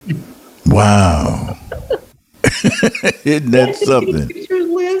Wow. Isn't that something? Pictures,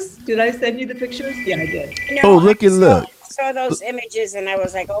 Liz? Did I send you the pictures? Yeah, I did. Oh, No, I look at look. saw those images and I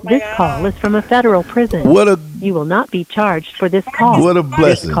was like, oh my This call God. is from a federal prison. What a You will not be charged for this Mark is call. what a on This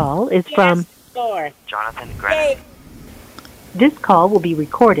blessing. call is the from. floor. Jonathan Yay. Grenon. This call will be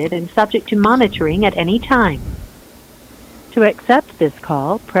recorded and subject to monitoring at any time. To accept this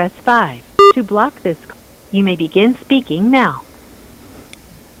call, press 5. To block this call, you may begin speaking now.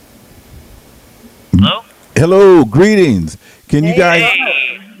 Hello? Hello, greetings. Can you Hey, guys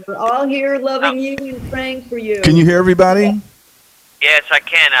Hey. we're all here loving you and praying for you. can you hear everybody? Yes, I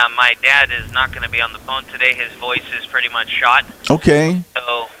can. My dad is not going to be on the phone today. His voice is pretty much shot. Okay.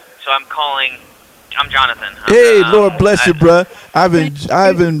 So I'm calling. I'm Jonathan. Hey, Lord bless you, bruh.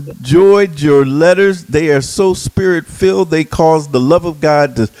 I've enjoyed your letters. They are so spirit filled. They cause the love of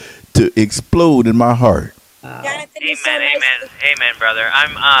God to explode in my heart. Jonathan, it's so Amen, nice amen, amen, brother.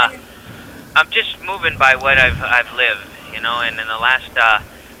 I'm just moving by what I've lived, and in the last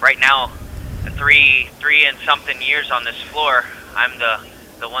right now, three and something years on this floor, I'm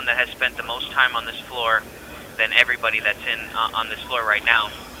the one that has spent the most time on this floor than everybody that's in on this floor right now.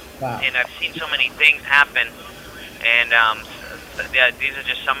 Wow. And I've seen so many things happen, and these are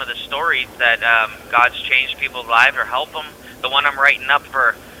just some of the stories that God's changed people's lives or help them. The one I'm writing up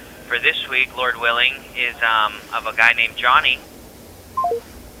for this week, Lord willing, is of a guy named Johnny.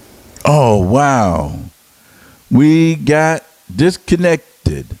 Oh, wow. We got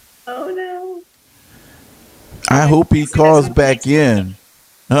disconnected. Oh, no. I hope he calls back in.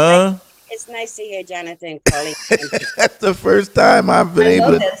 Huh? It's nice to hear Jonathan calling. That's the first time I've been I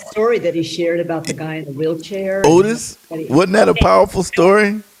able love to. that story that he shared about the guy in the wheelchair. Otis, wasn't that a powerful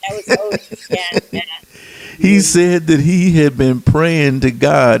story? That was Otis. Yeah. He said that he had been praying to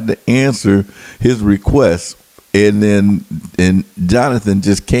God to answer his requests, and Jonathan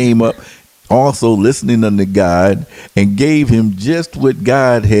just came up, also listening unto God, and gave him just what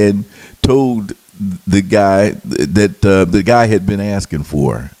God had told the guy that the guy had been asking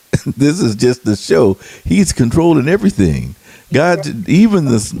for. This is just the show. He's controlling everything. God, even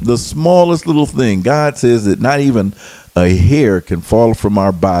the smallest little thing, God says that not even a hair can fall from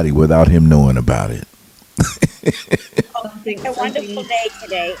our body without him knowing about it. A wonderful day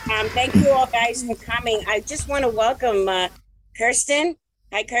today. Thank you all guys for coming. I just want to welcome Kirsten.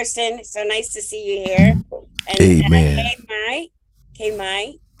 Hi, Kirsten. So nice to see you here. And Amen. K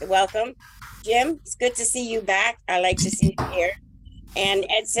Mai, welcome. Jim, it's good to see you back. I like to see you here. And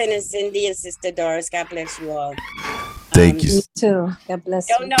Edson and Cindy and Sister Doris, God bless you all. Thank you. You too. God bless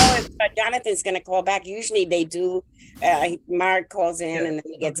Don't you. know if Jonathan's going to call back. Usually they do. Mark calls in and then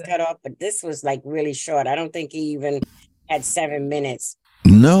he gets cut off. But this was like really short. I don't think he even had 7 minutes.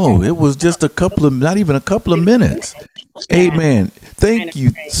 No, it was just not even a couple of minutes. Amen. Thank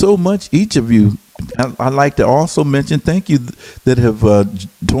you so much, each of you. I'd like to also mention thank you that have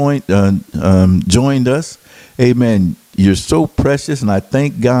joined us. Amen. You're so precious, and I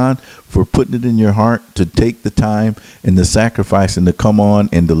thank God for putting it in your heart to take the time and the sacrifice and to come on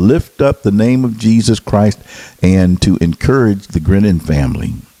and to lift up the name of Jesus Christ and to encourage the Grenon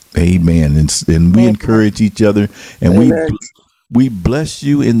family. Amen. And we encourage each other, and we bless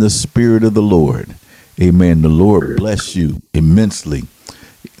you in the spirit of the Lord. Amen. The Lord bless you immensely.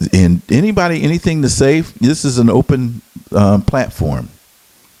 And anybody, anything to say? This is an open platform.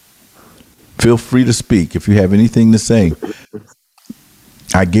 Feel free to speak if you have anything to say.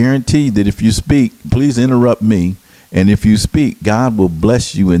 I guarantee that if you speak, please interrupt me. And if you speak, God will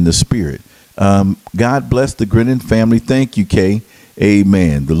bless you in the spirit. God bless the Grenon family. Thank you, Kay.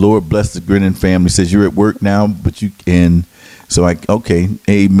 Amen. The Lord bless the Grenon family. Says you're at work now, but you can. So okay.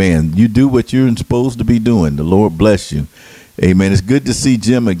 Amen. You do what you're supposed to be doing. The Lord bless you. Amen. It's good to see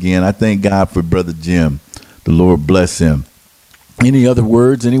Jim again. I thank God for Brother Jim. The Lord bless him. Any other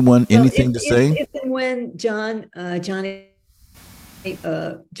words? Anyone? Anything to say? If and when Jonathan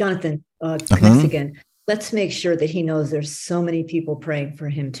connects again, let's make sure that he knows there's so many people praying for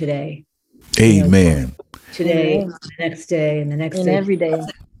him today. Amen. Today, the next day, and the next And day. every day.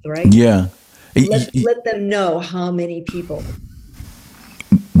 Right? Yeah. Let them know how many people.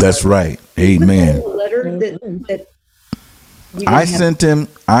 That's right. Amen. A letter that I sent him.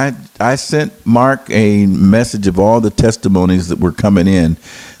 I sent Mark a message of all the testimonies that were coming in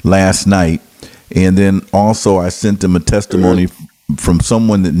last night, and then also I sent him a testimony from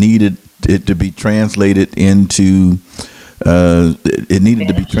someone that needed it to be translated into. It needed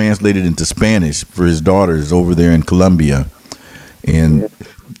to be translated into Spanish for his daughters over there in Colombia, and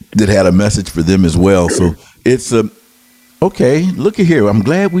that had a message for them as well. So it's okay. Look at here. I'm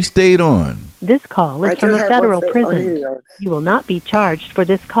glad we stayed on. This call is from a federal prison. You will not be charged for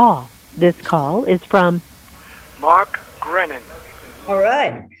this call. This call is from Mark Grenon. All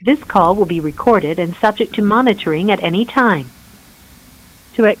right. This call will be recorded and subject to monitoring at any time.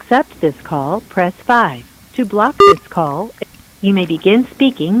 To accept this call, press 5. To block this call, you may begin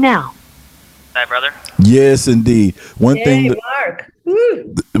speaking now. Hi, brother. Yes, indeed. One Hey, thing. Mark.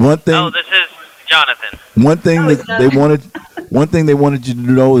 Woo. One thing. Oh, this is Jonathan. One thing that they wanted. One thing they wanted you to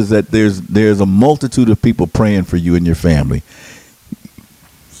know is that there's a multitude of people praying for you and your family.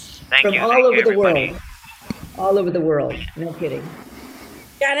 Thank From you. all Thank over you, the everybody. world. All over the world. No kidding.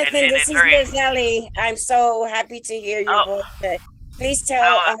 Jonathan, And this it's is very- Liz Ellie. I'm so happy to hear your Oh. voice. Please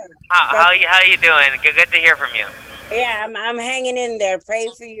tell. How you doing? Good to hear from you. Yeah, I'm hanging in there.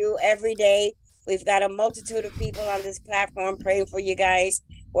 Praying for you every day. We've got a multitude of people on this platform praying for you guys.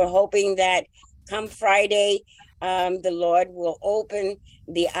 We're hoping that come Friday, the Lord will open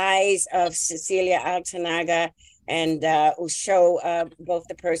the eyes of Cecilia Altanaga and will show both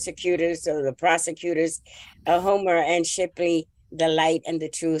the persecutors or the prosecutors, Homer and Shipley, the light and the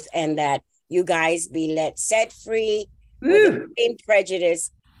truth, and that you guys be set free with the same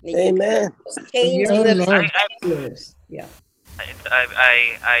prejudice. Amen. Change Your lips I- are yours. Yeah.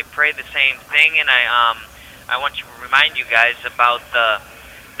 I pray the same thing, and I want to remind you guys about the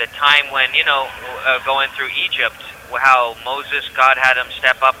time when going through Egypt, how Moses, God had him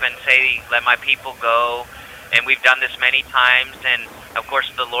step up and say, "Let my people go," and we've done this many times, and of course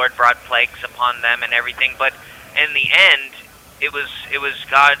the Lord brought plagues upon them and everything, but in the end, it was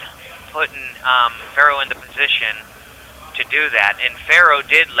God putting Pharaoh in the position to do that, and Pharaoh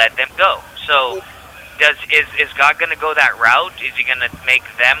did let them go. So is God going to go that route? Is he going to make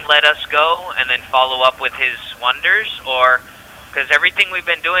them let us go and then follow up with his wonders? Or because everything we've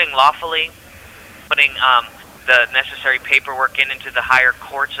been doing lawfully, putting the necessary paperwork into the higher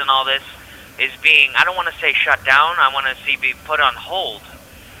courts and all this, is being, I don't want to say shut down, I want to see be put on hold.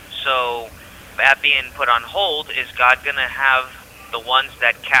 So that being put on hold, is God going to have the ones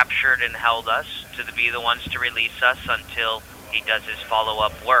that captured and held us to be the ones to release us until he does his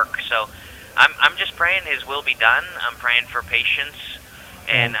follow-up work? So I'm just praying his will be done. I'm praying for patience,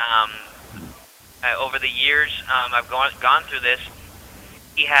 and over the years I've gone through this.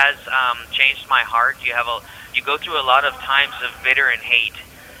 He has changed my heart. You go through a lot of times of bitter and hate,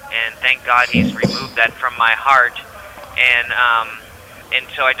 and thank God he's removed that from my heart, and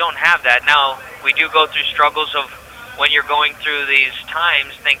so I don't have that now. We do go through struggles of when you're going through these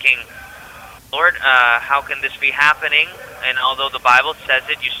times, thinking, Lord, how can this be happening? And although the Bible says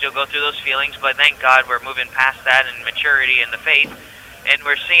it, you still go through those feelings, but thank God we're moving past that in maturity in the faith, and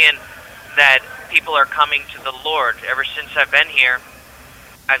we're seeing that people are coming to the Lord. Ever since I've been here,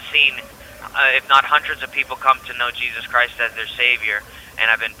 I've seen, if not hundreds of people come to know Jesus Christ as their Savior,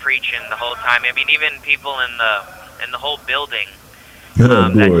 and I've been preaching the whole time. I mean, even people in the whole building, the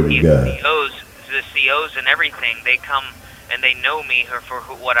COs and everything, they come and they know me for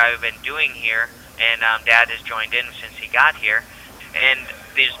what I've been doing here, and Dad has joined in since he got here, and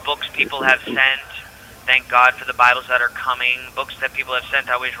these books people have sent, thank God for the Bibles that are coming, books that people have sent.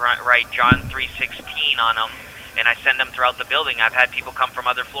 I always write John 3:16 on them, and I send them throughout the building. I've had people come from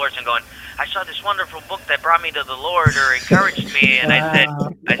other floors and going, I saw this wonderful book that brought me to the Lord or encouraged me, and I said,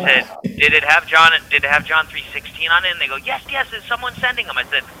 did it have John 3:16 on it? And they go, yes, is someone sending them? I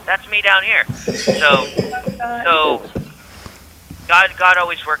said, that's me down here. So God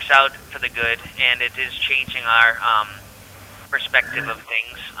always works out for the good, and it is changing our perspective of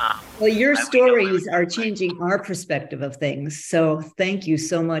things. Well, your stories are changing our perspective of things. So thank you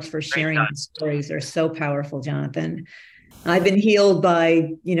so much for sharing. The stories are so powerful, Jonathan. I've been healed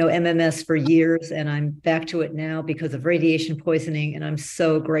by, MMS for years, and I'm back to it now because of radiation poisoning, and I'm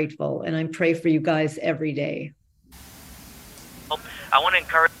so grateful. And I pray for you guys every day. I want to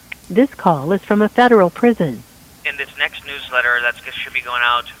encourage. This call is from a federal prison. In this next newsletter that should be going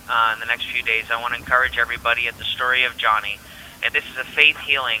out in the next few days, I want to encourage everybody at the story of Johnny. And this is a faith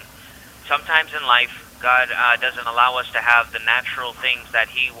healing. Sometimes in life, God doesn't allow us to have the natural things that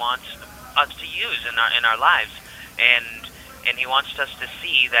he wants us to use in our lives. And he wants us to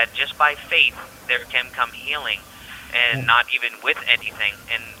see that just by faith, there can come healing, and not even with anything.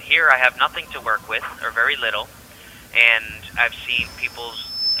 And here I have nothing to work with, or very little. And I've seen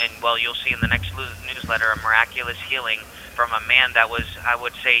you'll see in the next newsletter, a miraculous healing from a man that was, I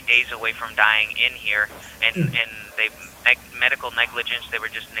would say, days away from dying in here. And medical negligence, they were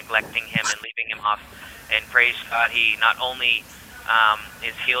just neglecting him and leaving him off. And praise God, he not only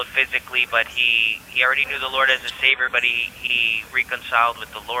is healed physically, but he already knew the Lord as a Savior, but he reconciled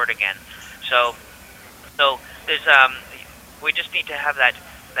with the Lord again. So there's we just need to have that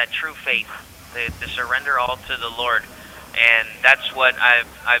true faith to surrender all to the Lord, and that's what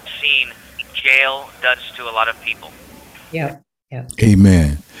I've seen jail does to a lot of people. Yeah. Yeah.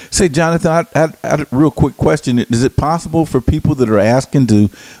 Amen. Say, Jonathan, I real quick question. Is it possible for people that are asking to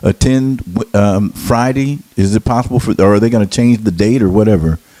attend Friday? Is it possible or are they going to change the date or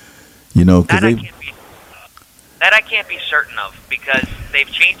whatever? You know, because that I can't be certain of, because they've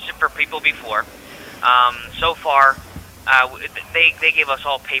changed it for people before. So far, they give us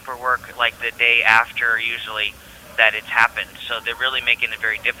all paperwork like the day after usually that it's happened. So they're really making it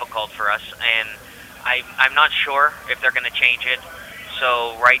very difficult for us, and I'm not sure if they're going to change it.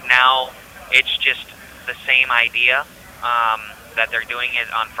 So right now, it's just the same idea that they're doing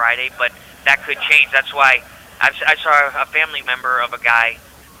it on Friday, but that could change. That's why I saw a family member of a guy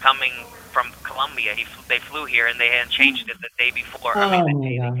coming from Colombia. They flew here, and they had changed it the day before. Oh, the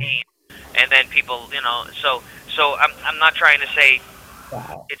day they came. And then people, so I'm not trying to say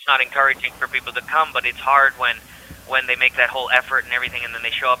it's not encouraging for people to come, but it's hard when they make that whole effort and everything, and then they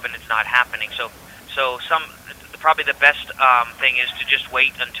show up and it's not happening. So probably the best thing is to just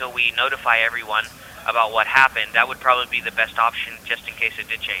wait until we notify everyone about what happened. That would probably be the best option, just in case it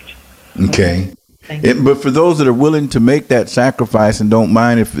did change. Okay. But for those that are willing to make that sacrifice and don't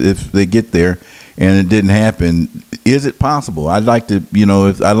mind if they get there and it didn't happen, is it possible? I'd like to,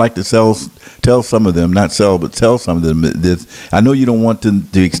 I'd like to tell some of them, not sell, but tell some of them this. I know you don't want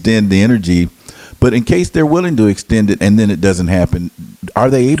to extend the energy, but in case they're willing to extend it and then it doesn't happen,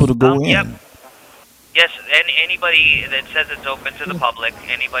 are they able to go in? Yep. Yes, and anybody that says it's open to the public,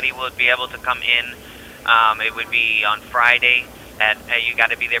 anybody would be able to come in. It would be on Friday. You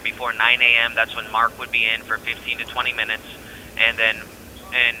got to be there before 9 a.m. That's when Mark would be in for 15 to 20 minutes, and then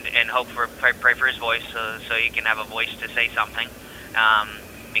and hope for pray for his voice so he can have a voice to say something,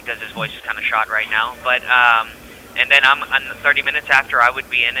 because his voice is kind of shot right now. But and then I'm 30 minutes after I would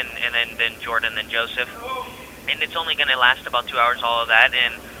be in, and then Jordan, then Joseph, and it's only going to last about 2 hours. All of that,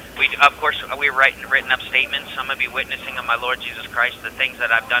 and we're written up statements. I'm going to be witnessing of my Lord Jesus Christ, the things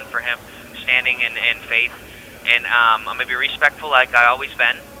that I've done for him, standing in faith. And I'm going to be respectful like I always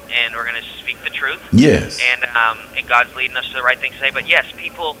been, and we're going to speak the truth. Yes. And God's leading us to the right thing to say. But yes,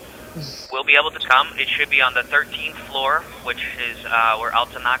 people will be able to come. It should be on the 13th floor, which is where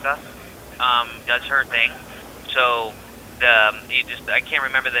Altanaga does her thing. So I can't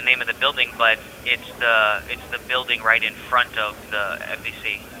remember the name of the building, but it's the building right in front of the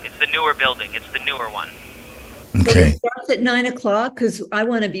FDC. It's the newer building. It's the newer one. Okay. So it starts at 9:00, because I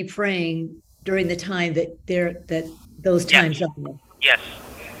want to be praying during the time that those times are. Yes.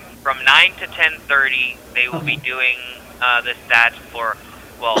 From 9 to 10:30, they will be doing that for,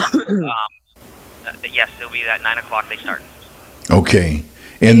 yes, it'll be at 9:00 they start. Okay.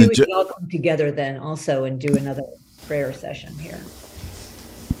 And we can all come together then also and do another prayer session here.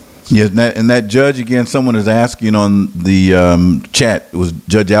 Yes, and that judge, again, someone is asking on the chat, it was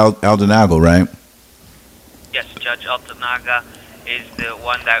Judge Aldanago, right? Yes, Judge Altanaga is the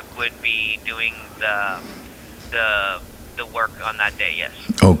one that would be doing the work on that day, yes.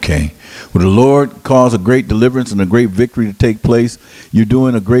 Okay. Well, the Lord caused a great deliverance and a great victory to take place. You're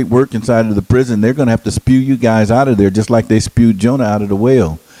doing a great work inside of the prison. They're going to have to spew you guys out of there just like they spewed Jonah out of the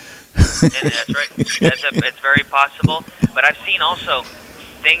whale. And that's right. It's very possible. But I've seen also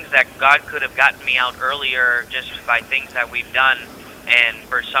things that God could have gotten me out earlier just by things that we've done. And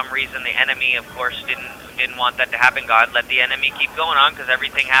for some reason, the enemy, of course, didn't want that to happen. God let the enemy keep going on because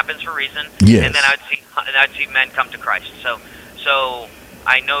everything happens for a reason. Yes. And then I'd see men come to Christ. So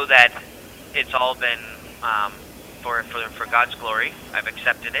I know that it's all been for God's glory. I've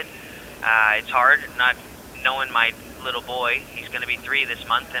accepted it. It's hard not knowing my little boy. He's going to be 3 this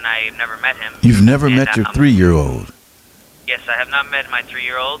month, and I've never met him. You've never met your 3-year-old? Yes, I have not met my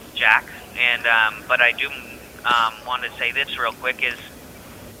 3-year-old, Jack. And but I do want to say this real quick is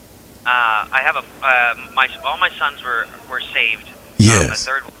I have all my sons were saved. Yes.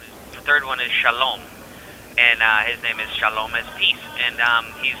 The third one is Shalom, and his name is Shalom as peace. And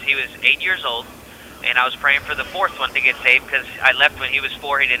he was 8 years old, and I was praying for the 4th one to get saved because I left when he was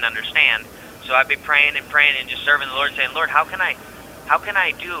 4. He didn't understand. So I've been praying and just serving the Lord, saying, Lord, how can I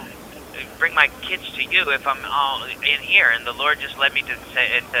bring my kids to you if I'm all in here? And the Lord just led me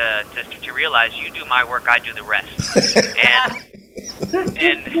to realize, you do my work, I do the rest.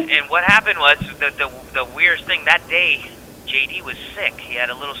 and what happened was the weirdest thing that day. JD was sick. He had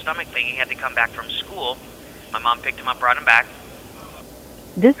a little stomach thing. He had to come back from school. My mom picked him up, brought him back.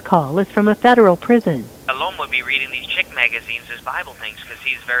 This call is from a federal prison. Shalom would be reading these chick magazines, his Bible things, because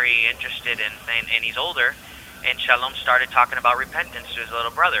he's very interested and he's older. And Shalom started talking about repentance to his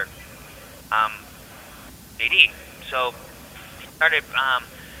little brother, JD. So he started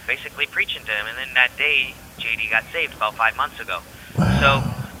basically preaching to him. And then that day, JD got saved about 5 months ago.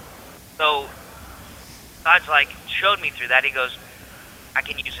 So God's like showed me through that. He goes, I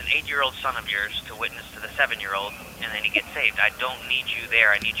can use an 8-year-old son of yours to witness to the 7-year-old, and then he gets saved. I don't need you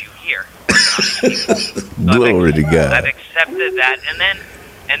there. I need you here. Glory to God. I've accepted that.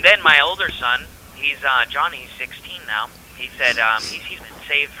 And then my older son, he's Johnny, he's 16 now. He said he's been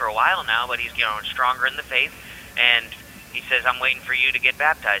saved for a while now, but he's stronger in the faith. And he says, I'm waiting for you to get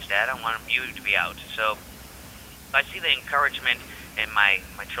baptized, Dad. I want you to be out. So I see the encouragement in my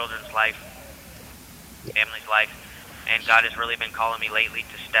children's life, family's life. And God has really been calling me lately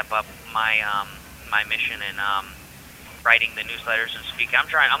to step up my my mission in writing the newsletters and speaking.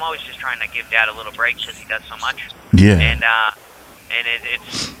 I'm always just trying to give Dad a little break because he does so much. Yeah. And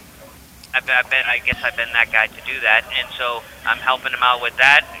it's I guess I've been that guy to do that, and so I'm helping him out with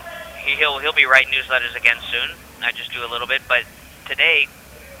that. He'll be writing newsletters again soon. I just do a little bit, but today,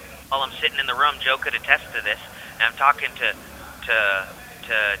 while I'm sitting in the room, Joe could attest to this, and I'm talking to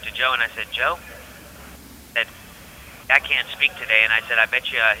Joe, and I said, Joe, that I can't speak today, and I said, I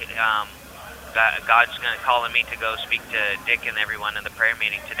bet you God's going to calling me to go speak to Dick and everyone in the prayer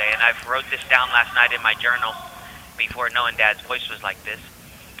meeting today. And I wrote this down last night in my journal before knowing Dad's voice was like this.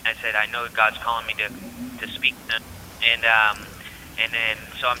 I said, I know God's calling me to speak. And then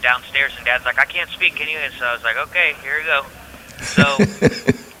so I'm downstairs, and Dad's like, I can't speak. Can you? And so I was like, okay, here we go. So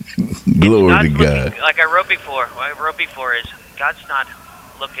glory to God. Like I wrote before, what I wrote before is God's not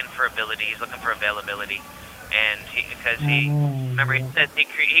looking for ability; He's looking for availability. And because remember, he said he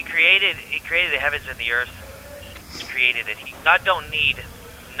created the heavens and the earth. He created it. God don't need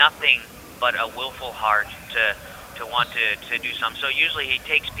nothing but a willful heart to want to do something. So usually he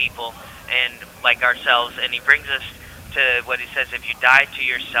takes people and like ourselves, and he brings us to what he says: if you die to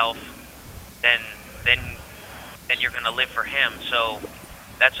yourself, then you're going to live for him. So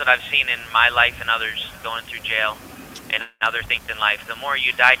that's what I've seen in my life and others going through jail and other things in life. The more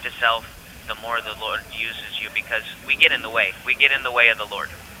you die to self, the more the Lord uses you, because we get in the way. We get in the way of the Lord.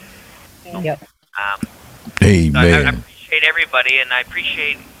 Yep. Amen. I appreciate everybody, and I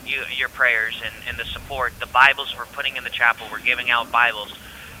appreciate your prayers and the support. The Bibles we're putting in the chapel, we're giving out Bibles.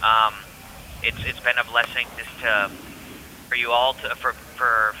 It's been a blessing just for you all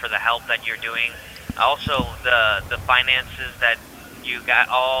for the help that you're doing. Also, the finances that you got,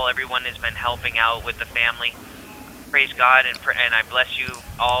 everyone has been helping out with the family. Praise God, and I bless you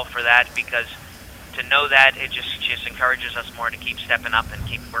all for that, because to know that, it just encourages us more to keep stepping up and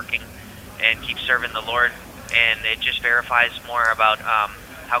keep working and keep serving the Lord, and it just verifies more about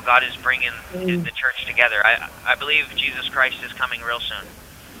how God is bringing the church together. I believe Jesus Christ is coming real soon,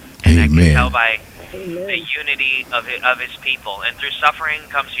 and I can tell by the unity of His people, and through suffering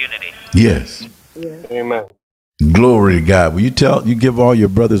comes unity. Yes. Amen. Glory to God. Will you give all your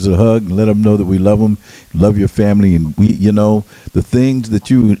brothers a hug and let them know that we love them, love your family, and the things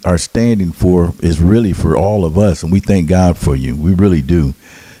that you are standing for is really for all of us, and we thank God for you. We really do.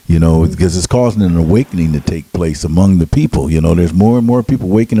 Because it's causing an awakening to take place among the people. There's more and more people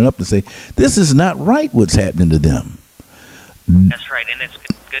waking up to say, this is not right what's happening to them. That's right, and it's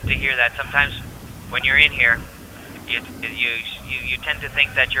good to hear that. Sometimes when you're in here, you tend to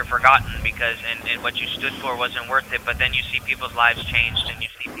think that you're forgotten because and what you stood for wasn't worth it, but then you see people's lives changed, and you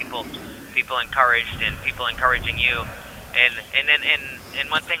see people encouraged, and people encouraging you. And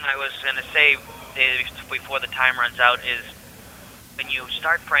one thing I was going to say before the time runs out is, when you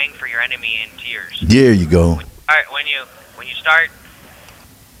start praying for your enemy in tears. There you go. When you start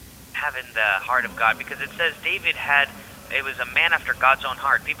having the heart of God, because it says David was a man after God's own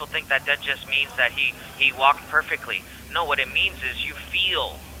heart. People think that just means that he walked perfectly. No, what it means is you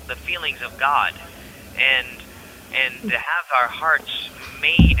feel the feelings of God, and to have our hearts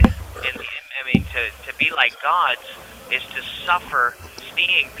made to be like God's is to suffer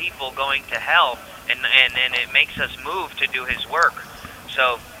seeing people going to hell, and it makes us move to do His work.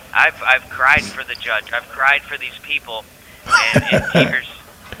 So I've cried for the judge. I've cried for these people, and in tears,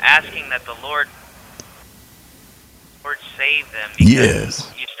 asking that the Lord save them. Because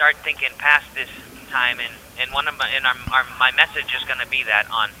yes. You start thinking past this time, and one of my message is going to be that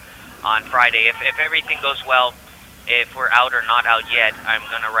on Friday. If everything goes well, if we're out or not out yet, I'm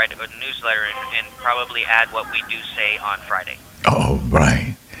going to write a newsletter and probably add what we do say on Friday. Oh,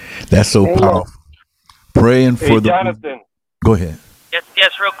 right. That's so powerful. Praying for Jonathan. Go ahead.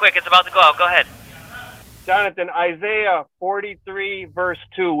 Yes, real quick. It's about to go out. Go ahead. Jonathan, Isaiah 43, verse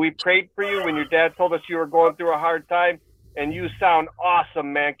 2. We prayed for you when your dad told us you were going through a hard time, and you sound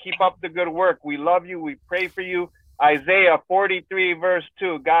awesome, man. Keep up the good work. We love you. We pray for you. Isaiah 43, verse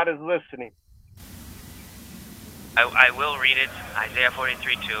 2. God is listening. I will read it. Isaiah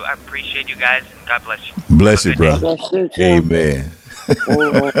 43:2. I appreciate you guys. God bless you. Bless Have you, a good day. bro. Bless you too. Amen.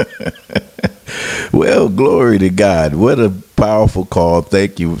 Amen. Well, glory to God. What a powerful call.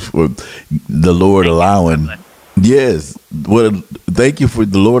 Thank you for the Lord Thank you. God allowing. bless. Yes. Thank you for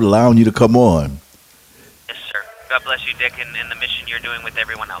the Lord allowing you to come on. Yes, sir. God bless you, Dick, and the mission you're doing with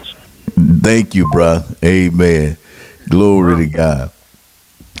everyone else. Thank you, bruh. Amen. Glory to God.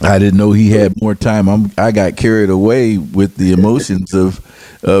 I didn't know he had more time. I got carried away with the emotions of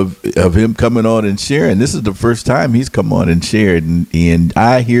him coming on and sharing. This is the first time he's come on and shared, and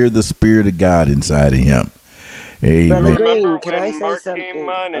I hear the Spirit of God inside of him. Brother Amen. Green, Remember can I when say Mark something? came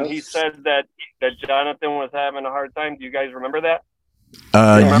on and he said that Jonathan was having a hard time? Do you guys remember that?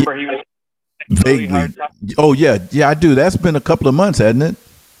 Yeah. Remember he was really Vaguely. hard time. Oh yeah, I do. That's been a couple of months, hasn't it?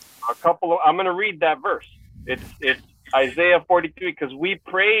 I'm going to read that verse. It's Isaiah 43 because we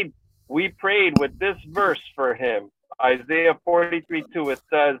prayed with this verse for him. Isaiah 43:2. It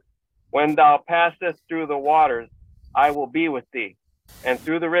says, "When thou passest through the waters, I will be with thee, and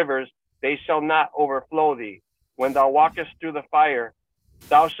through the rivers, they shall not overflow thee. When thou walkest through the fire,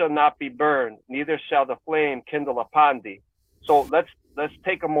 thou shalt not be burned, neither shall the flame kindle upon thee." So let's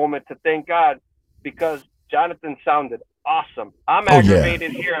take a moment to thank God because Jonathan sounded awesome. I'm Oh yeah.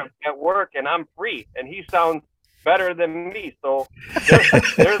 aggravated here at work and I'm free, and he sounds better than me. So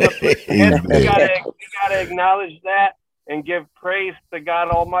there's a Amen. we gotta acknowledge that and give praise to God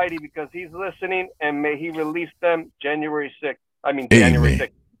Almighty because He's listening, and may He release them January 6th. I mean January Amen.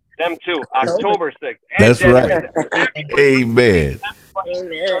 6th. Them too, October 6th and That's January right. 6th. Amen.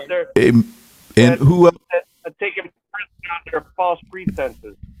 Amen. And who else? Taking under false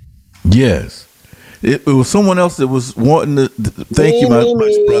pretenses. Yes. It was someone else that was wanting to. Thank you, my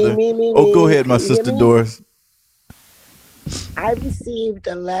brother. Oh, go ahead, my Can you hear sister me? Doris. I received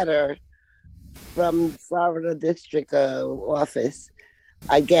a letter from Florida District Office.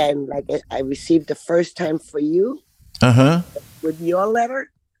 Again, like I received the first time for you with your letter.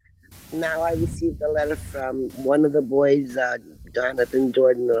 Now I received a letter from one of the boys, Jonathan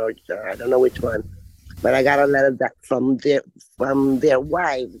Jordan, or I don't know which one, but I got a letter that from their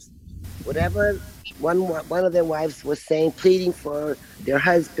wives. Whatever one of their wives was saying, pleading for their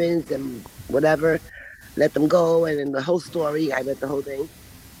husbands and whatever, let them go, and in the whole story, I read the whole thing.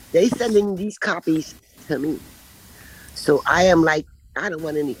 They sending these copies to me, so I am like, I don't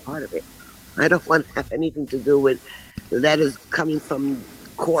want any part of it. I don't want to have anything to do with letters coming from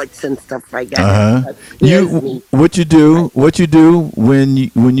courts and stuff like that. That scares me. What you do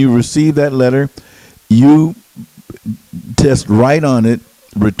when you receive that letter, you test right on it,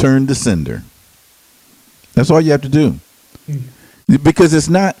 return to sender. That's all you have to do. Because it's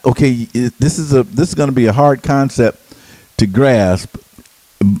not okay. This is going to be a hard concept to grasp.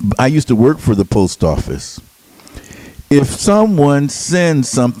 I used to work for the post office. If someone sends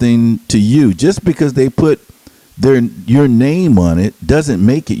something to you, just because they put your name on it, doesn't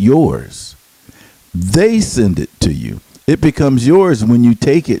make it yours. They send it to you. It becomes yours when you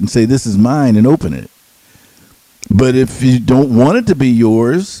take it and say, "This is mine," and open it. But if you don't want it to be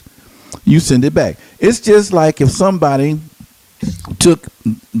yours, you send it back. It's just like if somebody took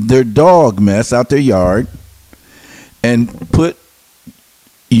their dog mess out their yard and put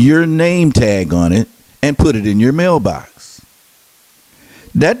your name tag on it and put it in your mailbox.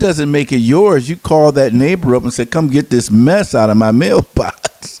 That doesn't make it yours. You call that neighbor up and say, "Come get this mess out of my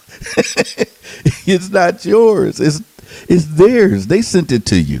mailbox." It's not yours. It's theirs. They sent it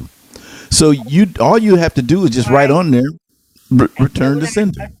to you. So all you have to do is just write on there, return to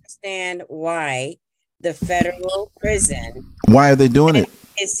sender. Understand why the federal prison Why are they doing it?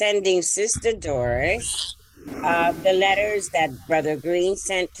 is sending Sister Doris the letters that Brother Green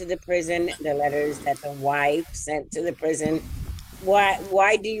sent to the prison, the letters that the wife sent to the prison.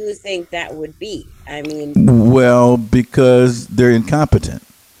 Why do you think that would be? I mean, Well, because they're incompetent.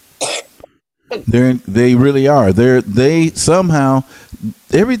 They really are. They somehow,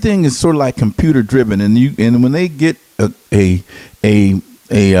 everything is sort of like computer driven, and when they get a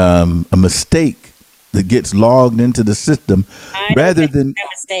mistake that gets logged into the system, rather than a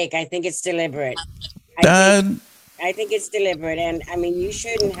mistake, I think it's deliberate. I think it's deliberate, and I mean, you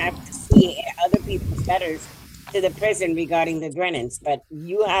shouldn't have to see other people's letters to the prison regarding the Grenons, but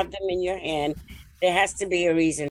you have them in your hand. There has to be a reason.